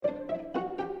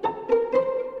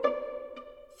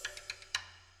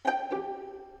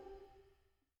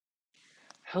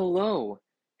Hello.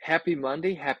 Happy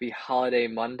Monday. Happy holiday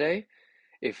Monday.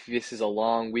 If this is a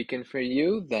long weekend for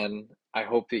you, then I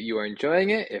hope that you are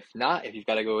enjoying it. If not, if you've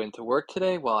got to go into work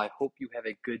today, well, I hope you have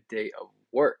a good day of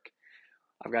work.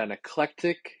 I've got an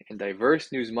eclectic and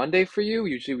diverse News Monday for you.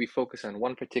 Usually we focus on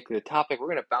one particular topic. We're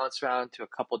going to bounce around to a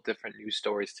couple different news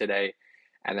stories today,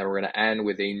 and then we're going to end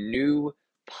with a new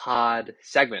pod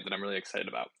segment that I'm really excited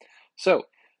about. So,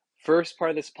 first part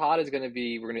of this pod is going to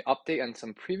be we're going to update on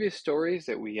some previous stories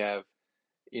that we have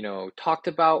talked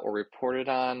about or reported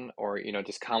on or,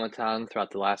 just commented on throughout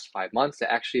the last 5 months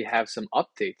that actually have some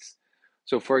updates.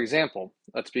 So, for example,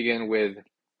 let's begin with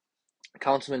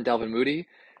Councilman Delvin Moody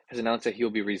has announced that he'll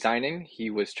be resigning.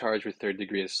 He was charged with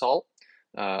third-degree assault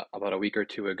about a week or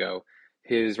two ago.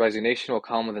 His resignation will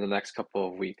come within the next couple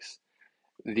of weeks.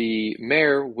 The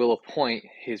mayor will appoint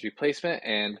his replacement,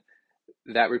 and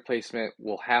that replacement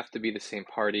will have to be the same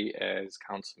party as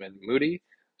Councilman Moody.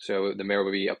 So the mayor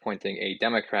will be appointing a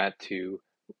Democrat to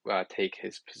take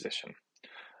his position.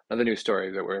 Another news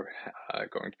story that we're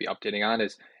going to be updating on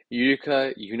is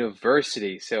Utica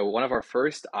University. So one of our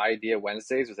first Idea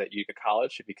Wednesdays was that Utica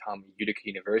College should become Utica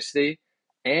University,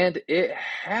 and it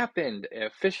happened.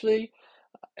 It officially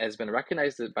has been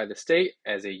recognized by the state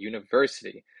as a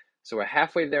university. So we're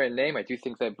halfway there in name. I do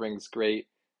think that brings great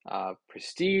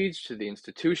prestige to the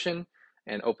institution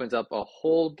and opens up a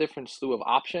whole different slew of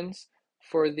options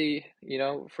for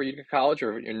for Utica College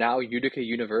or now Utica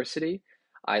University.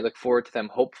 I look forward to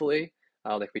them hopefully,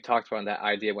 like we talked about on that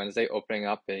Idea Wednesday, opening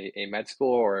up a med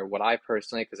school, or what I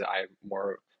personally, because I'm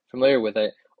more familiar with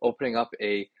it, opening up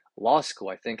a law school.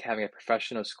 I think having a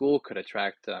professional school could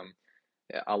attract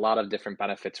a lot of different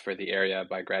benefits for the area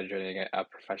by graduating a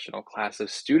professional class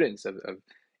of students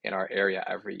in our area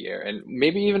every year. And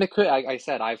maybe even it could, I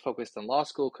said, I focused on law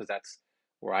school because that's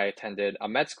where I attended a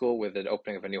med school with an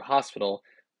opening of a new hospital,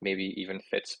 maybe even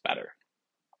fits better.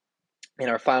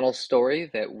 And our final story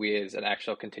that is an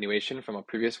actual continuation from a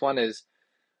previous one is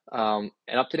an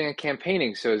updating on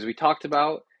campaigning. So as we talked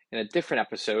about in a different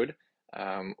episode,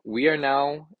 we are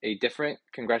now a different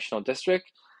congressional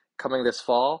district. Coming this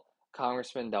fall,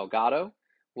 Congressman Delgado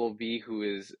who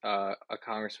is a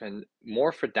congressman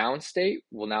more for downstate,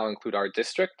 will now include our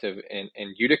district in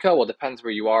Utica. Well, it depends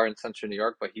where you are in central New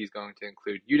York, but he's going to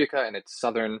include Utica and its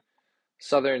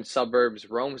southern suburbs.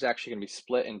 Rome's actually going to be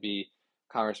split and be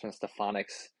Congressman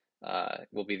Stefanik's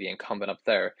will be the incumbent up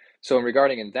there. So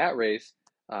regarding in that race,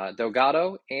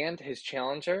 Delgado and his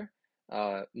challenger,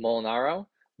 Molinaro,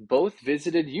 both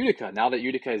visited Utica. Now that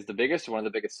Utica is the biggest, one of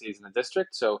the biggest cities in the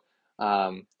district. So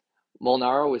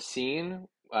Molinaro was seen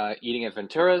eating at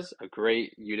Ventura's, a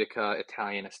great Utica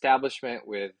Italian establishment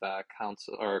with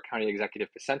council or county executive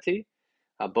Pacenti,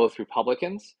 both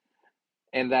Republicans.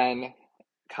 And then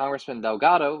Congressman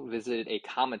Delgado visited a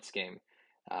Comets game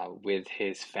with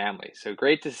his family. So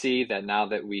great to see that now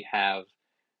that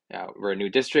we're a new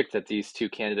district, that these two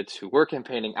candidates who were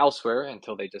campaigning elsewhere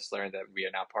until they just learned that we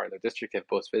are now part of their district have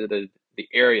both visited the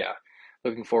area.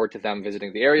 Looking forward to them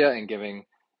visiting the area and giving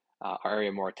our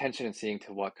area more attention and seeing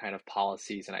to what kind of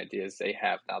policies and ideas they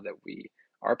have now that we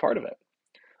are a part of it.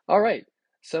 All right,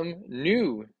 some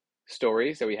new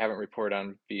stories that we haven't reported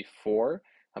on before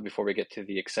we get to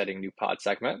the exciting new pod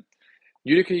segment.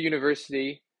 Utica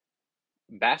University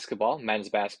men's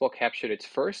basketball, captured its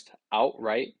first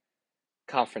outright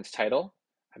conference title.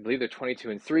 I believe they're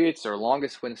 22-3. It's their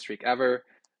longest win streak ever.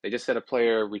 They just had a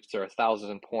player reach their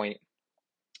 1,000-point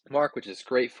mark, which is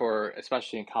great for,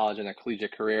 especially in college and their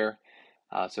collegiate career.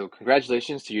 So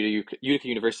congratulations to Utica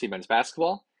University men's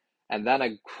basketball. And then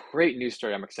a great news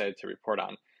story I'm excited to report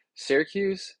on.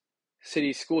 Syracuse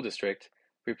City School District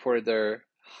reported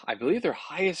I believe their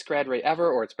highest grad rate ever,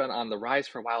 or it's been on the rise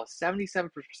for a while, 77%,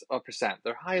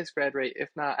 their highest grad rate, if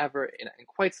not ever, in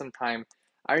quite some time.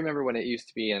 I remember when it used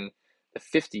to be in the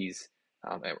 50s,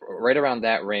 right around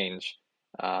that range,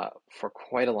 for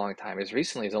quite a long time, as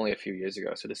recently as only a few years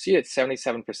ago. So to see it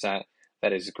 77%,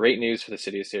 that is great news for the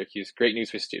city of Syracuse, great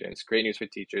news for students, great news for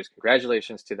teachers.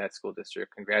 Congratulations to that school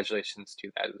district. Congratulations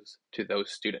to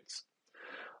those students.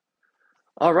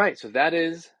 All right, so that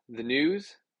is the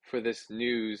news for this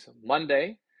News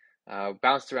Monday.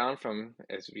 Bounced around from,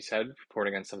 as we said,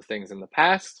 reporting on some things in the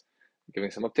past, giving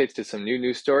some updates to some new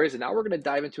news stories, and now we're going to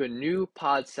dive into a new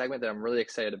pod segment that I'm really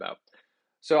excited about.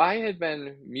 So I had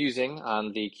been musing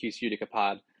on the QC Utica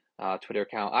Pod Twitter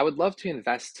account. I would love to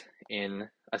invest in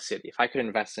a city. If I could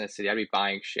invest in a city, I'd be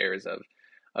buying shares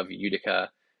of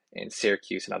Utica and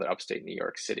Syracuse and other upstate New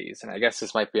York cities. And I guess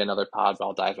this might be another pod, but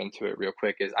I'll dive into it real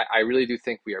quick. I really do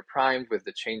think we are primed with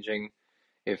the changing,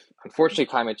 if unfortunately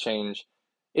climate change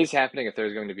is happening, if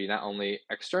there's going to be not only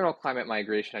external climate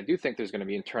migration, I do think there's going to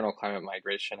be internal climate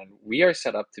migration, and we are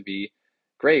set up to be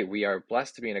great. We are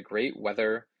blessed to be in a great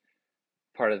weather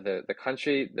part of the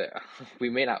country that we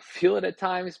may not feel it at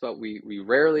times, but we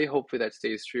rarely, hopefully that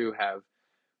stays true, have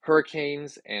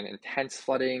hurricanes and intense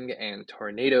flooding and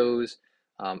tornadoes,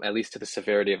 at least to the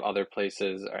severity of other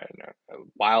places, or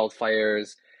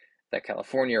wildfires that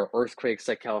California, or earthquakes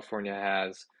like California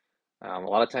has. A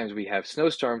lot of times we have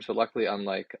snowstorms, but luckily,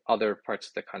 unlike other parts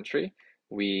of the country,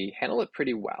 we handle it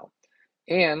pretty well.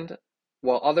 And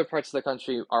while other parts of the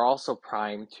country are also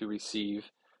primed to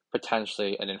receive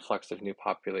potentially an influx of new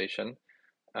population,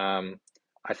 um,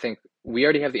 I think we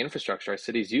already have the infrastructure. Our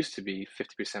cities used to be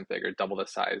 50% bigger, double the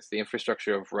size. The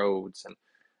infrastructure of roads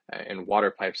and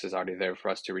water pipes is already there for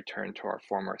us to return to our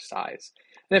former size.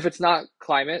 And if it's not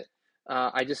climate,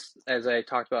 I just, as I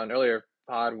talked about in an earlier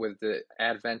pod, with the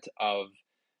advent of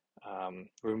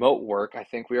remote work, I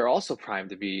think we are also primed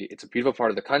to be. It's a beautiful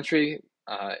part of the country.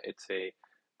 It's a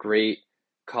great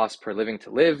cost per living to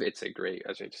live. It's a great,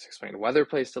 as I just explained, weather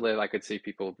place to live. I could see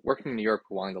people working in New York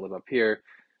wanting to live up here,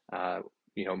 uh,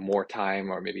 more time,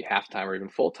 or maybe half time, or even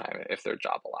full time if their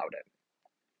job allowed it.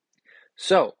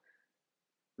 So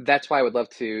that's why I would love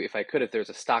to, if I could, if there's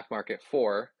a stock market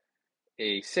for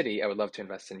a city, I would love to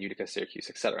invest in Utica, Syracuse,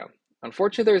 etc.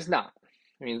 Unfortunately, there is not.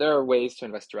 I mean, there are ways to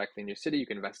invest directly in your city. You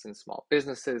can invest in small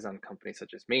businesses on companies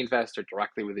such as Mainvest, or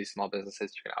directly with these small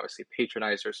businesses. You can obviously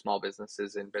patronize your small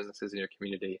businesses and businesses in your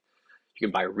community. You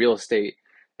can buy real estate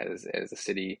as the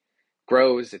city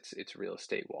grows. Its real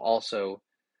estate will also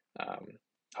um,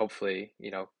 hopefully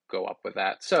go up with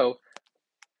that. So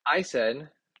I said,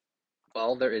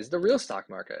 well, there is the real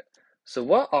stock market. So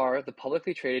what are the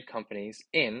publicly traded companies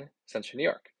in Central New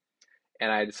York?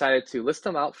 And I decided to list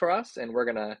them out for us, and we're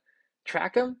gonna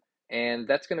track them. And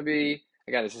that's gonna be,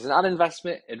 again, this is not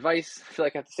investment advice. I feel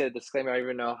like I have to say the disclaimer. I don't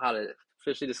even know how to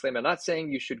officially disclaim. I'm not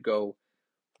saying you should go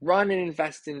run and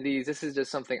invest in these. This is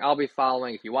just something I'll be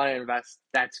following. If you want to invest,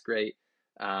 that's great.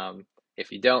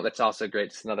 If you don't, that's also great.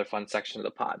 It's another fun section of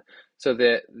the pod. So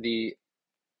the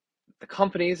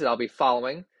companies that I'll be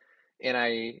following, and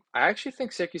I actually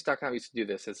think Syracuse.com used to do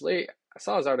this as late. I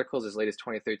saw his articles as late as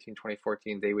 2013,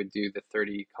 2014. They would do the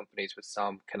 30 companies with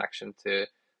some connection to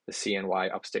the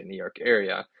CNY upstate New York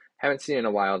area. Haven't seen it in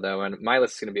a while though, and my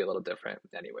list is going to be a little different,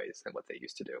 anyways, than what they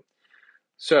used to do.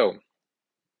 So,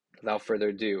 without further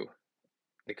ado,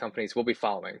 the companies we'll be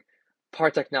following: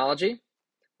 PAR Technology,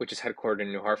 which is headquartered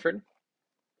in New Hartford.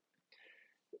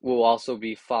 We'll also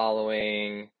be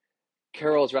following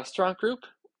Carol's Restaurant Group,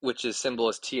 which is symbol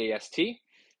is TAST.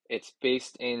 It's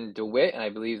based in DeWitt, and I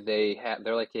believe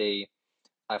they're like a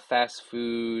fast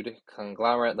food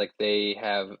conglomerate. Like, they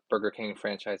have Burger King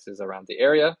franchises around the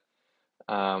area.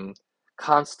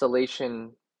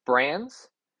 Constellation Brands,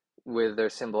 with their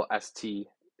symbol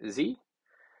STZ.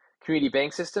 Community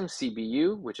Bank System,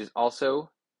 CBU, which is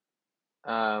also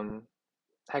um,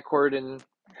 headquartered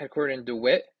in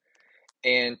DeWitt.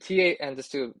 And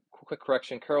just a quick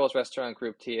correction, Carol's Restaurant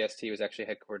Group, TAST, was actually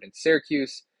headquartered in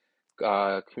Syracuse.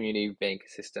 Community Bank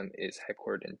System is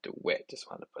headquartered in DeWitt. Just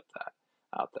wanted to put that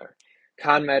out there.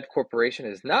 ConMed Corporation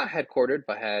is not headquartered,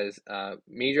 but has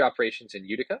major operations in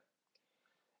Utica.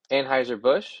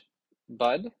 Anheuser-Busch,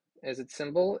 Bud, as its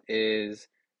symbol, has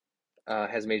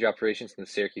major operations in the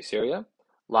Syracuse area.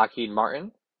 Lockheed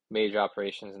Martin, major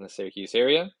operations in the Syracuse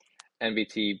area.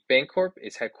 NBT Bancorp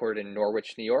is headquartered in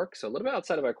Norwich, New York, so a little bit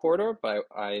outside of our corridor, but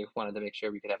I wanted to make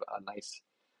sure we could have a nice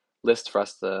list for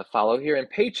us to follow here. And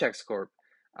Paychex Corp,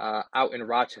 out in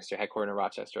Rochester, headquartered in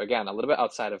Rochester. Again, a little bit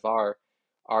outside of our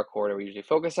corridor we usually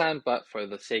focus on, but for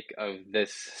the sake of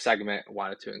this segment, I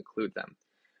wanted to include them.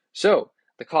 So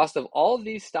the cost of all of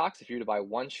these stocks, if you were to buy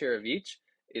one share of each,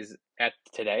 is at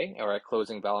today, or at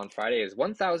closing bell on Friday, is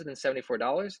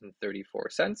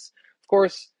 $1,074.34. Of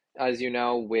course, as you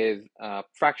know, with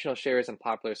fractional shares and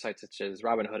popular sites such as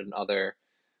Robinhood and other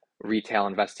retail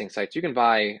investing sites, you can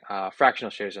buy fractional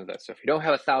shares of this. So if you don't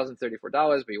have $1,034,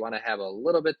 but you want to have a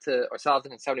little bit or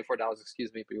 $1,074,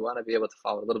 excuse me, but you want to be able to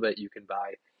follow a little bit, you can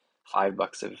buy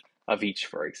 $5 of each,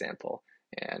 for example,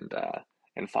 and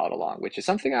follow along, which is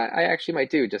something I actually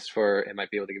might do, just for it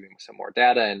might be able to give me some more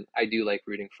data. And I do like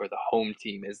rooting for the home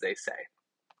team, as they say.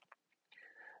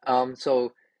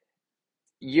 So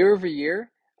year over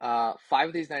year, 5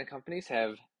 of these 9 companies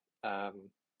have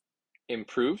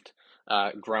improved,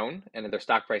 grown, and their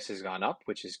stock price has gone up,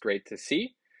 which is great to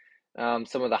see.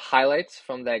 Some of the highlights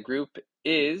from that group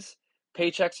is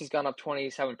Paychex has gone up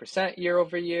 27% year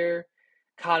over year.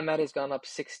 ConMed has gone up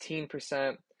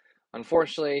 16%.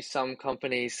 Unfortunately, some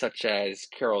companies such as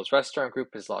Carol's Restaurant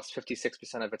Group has lost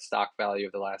 56% of its stock value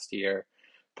of the last year.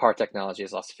 PAR Technology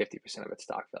has lost 50% of its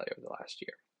stock value over the last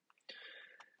year.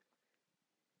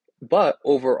 But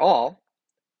overall,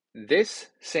 this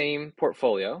same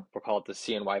portfolio, we'll call it the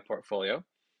CNY portfolio,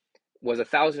 was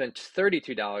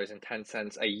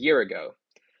 $1,032.10 a year ago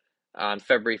on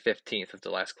February 15th with the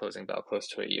last closing bell close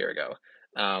to a year ago.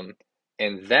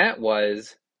 And that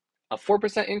was a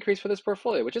 4% increase for this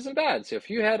portfolio, which isn't bad. So if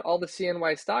you had all the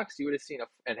CNY stocks, you would have seen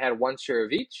and had one share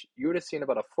of each, you would have seen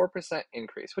about a 4%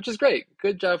 increase, which is great.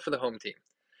 Good job for the home team.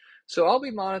 So I'll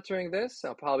be monitoring this.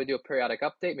 I'll probably do a periodic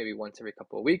update, maybe once every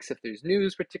couple of weeks if there's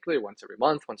news, particularly once every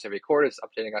month, once every quarter, just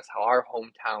updating us how our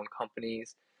hometown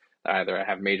companies that either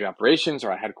have major operations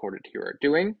or are headquartered here are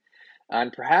doing.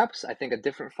 And perhaps I think a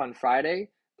different Fun Friday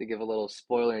to give a little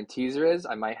spoiler and teaser is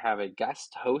I might have a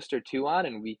guest host or two on,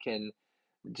 and we can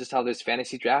just how this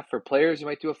fantasy draft for players. You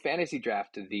might do a fantasy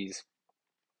draft of these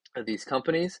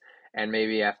companies, and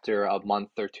maybe after a month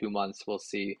or 2 months, we'll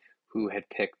see who had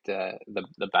picked the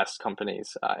best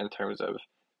companies in terms of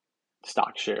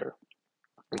stock share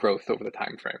growth over the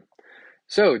time frame.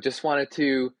 So just wanted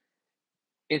to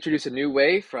introduce a new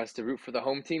way for us to root for the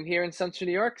home team here in Central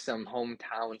New York, some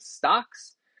hometown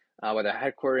stocks with a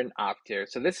headquartered in Optier.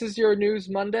 So this is your News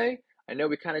Monday. I know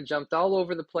we kind of jumped all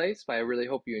over the place, but I really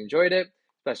hope you enjoyed it,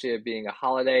 especially it being a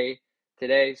holiday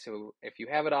today. So if you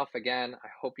have it off again, I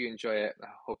hope you enjoy it. I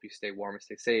hope you stay warm and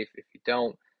stay safe. If you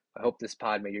don't, I hope this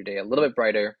pod made your day a little bit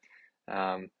brighter.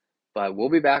 But we'll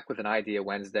be back with an Idea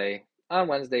Wednesday on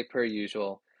Wednesday per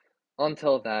usual.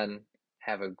 Until then,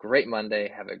 have a great Monday.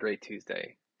 Have a great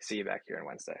Tuesday. See you back here on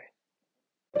Wednesday.